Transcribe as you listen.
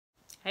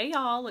Hey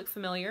y'all, look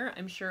familiar?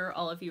 I'm sure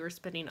all of you are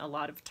spending a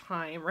lot of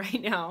time right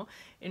now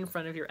in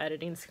front of your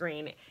editing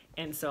screen,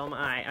 and so am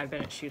I. I've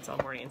been at shoots all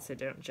morning, so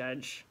don't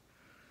judge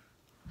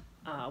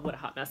what a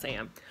hot mess I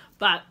am.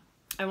 But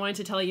I wanted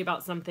to tell you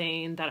about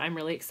something that I'm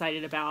really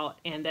excited about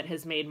and that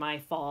has made my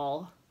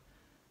fall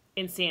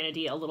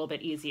insanity a little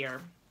bit easier.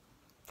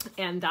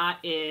 And that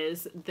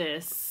is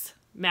this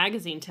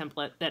magazine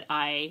template that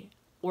I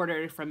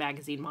ordered from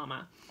Magazine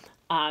Mama.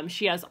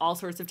 She has all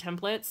sorts of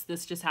templates.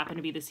 This just happened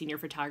to be the senior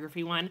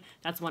photography one.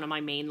 That's one of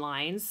my main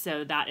lines.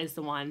 So that is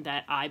the one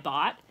that I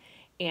bought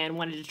and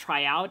wanted to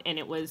try out. And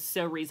it was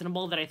so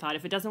reasonable that I thought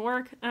if it doesn't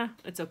work,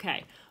 it's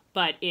okay.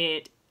 But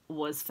it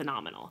was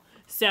phenomenal.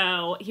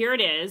 So here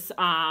it is.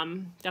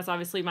 That's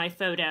obviously my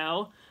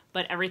photo,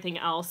 but everything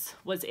else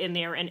was in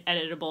there and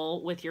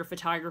editable with your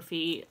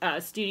photography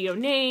studio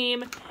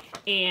name.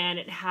 And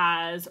it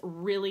has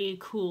really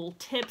cool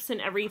tips and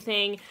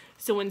everything.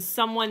 So when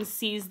someone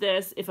sees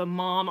this, if a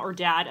mom or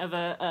dad of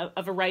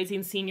a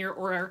rising senior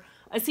or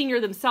a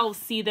senior themselves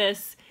see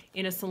this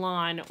in a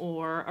salon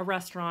or a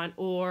restaurant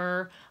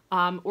or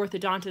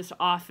orthodontist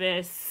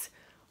office,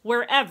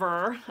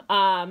 wherever,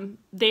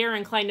 they are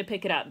inclined to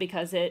pick it up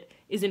because it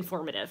is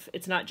informative.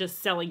 It's not just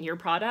selling your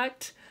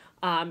product.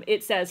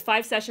 It says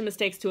 5 session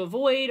mistakes to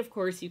avoid. Of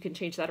course, you can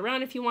change that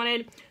around if you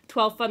wanted.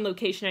 12 fun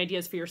location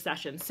ideas for your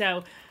session.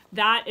 So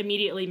that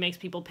immediately makes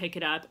people pick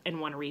it up and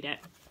want to read it,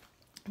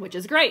 which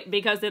is great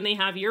because then they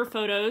have your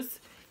photos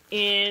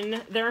in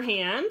their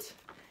hand.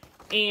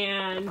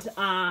 And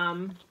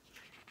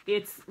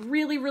it's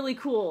really, really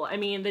cool. I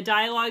mean, the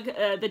dialogue,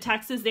 the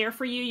text is there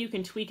for you. You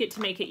can tweak it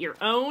to make it your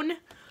own.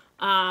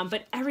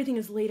 But everything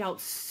is laid out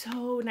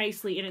so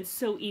nicely and it's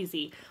so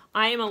easy.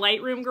 I am a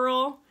Lightroom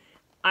girl.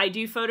 I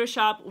do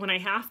Photoshop when I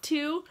have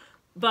to,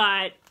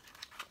 but,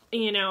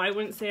 you know, I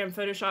wouldn't say I'm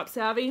Photoshop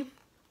savvy.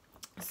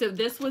 So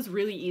this was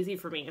really easy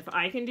for me. If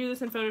I can do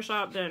this in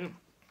Photoshop, then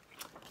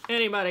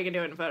anybody can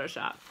do it in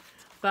Photoshop.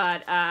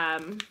 But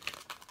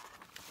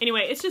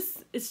anyway,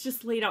 it's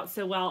just laid out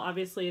so well.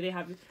 Obviously, they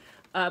have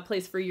a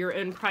place for your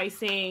own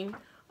pricing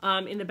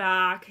in the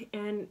back,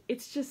 and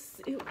it's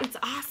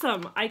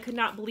awesome. I could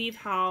not believe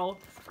how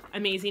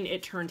amazing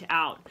it turned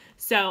out.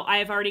 So I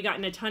have already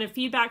gotten a ton of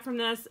feedback from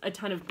this, a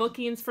ton of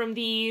bookings from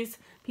these.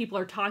 People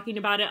are talking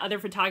about it. Other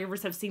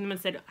photographers have seen them and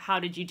said, how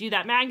did you do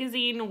that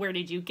magazine? Where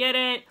did you get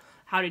it?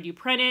 How did you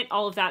print it?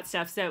 All of that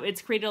stuff. So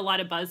it's created a lot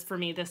of buzz for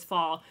me this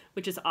fall,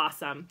 which is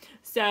awesome.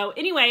 So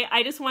anyway,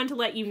 I just wanted to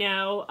let you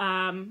know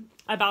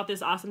about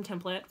this awesome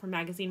template from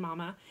Magazine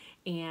Mama,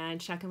 and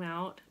check them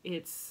out.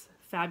 It's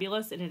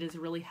fabulous, and it has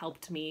really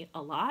helped me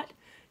a lot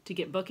to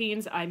get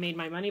bookings. I made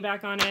my money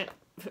back on it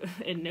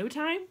in no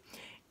time,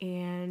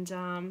 and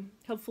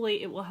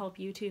hopefully it will help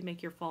you to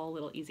make your fall a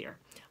little easier.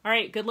 All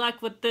right, good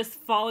luck with this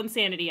fall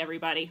insanity,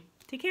 everybody.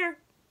 Take care.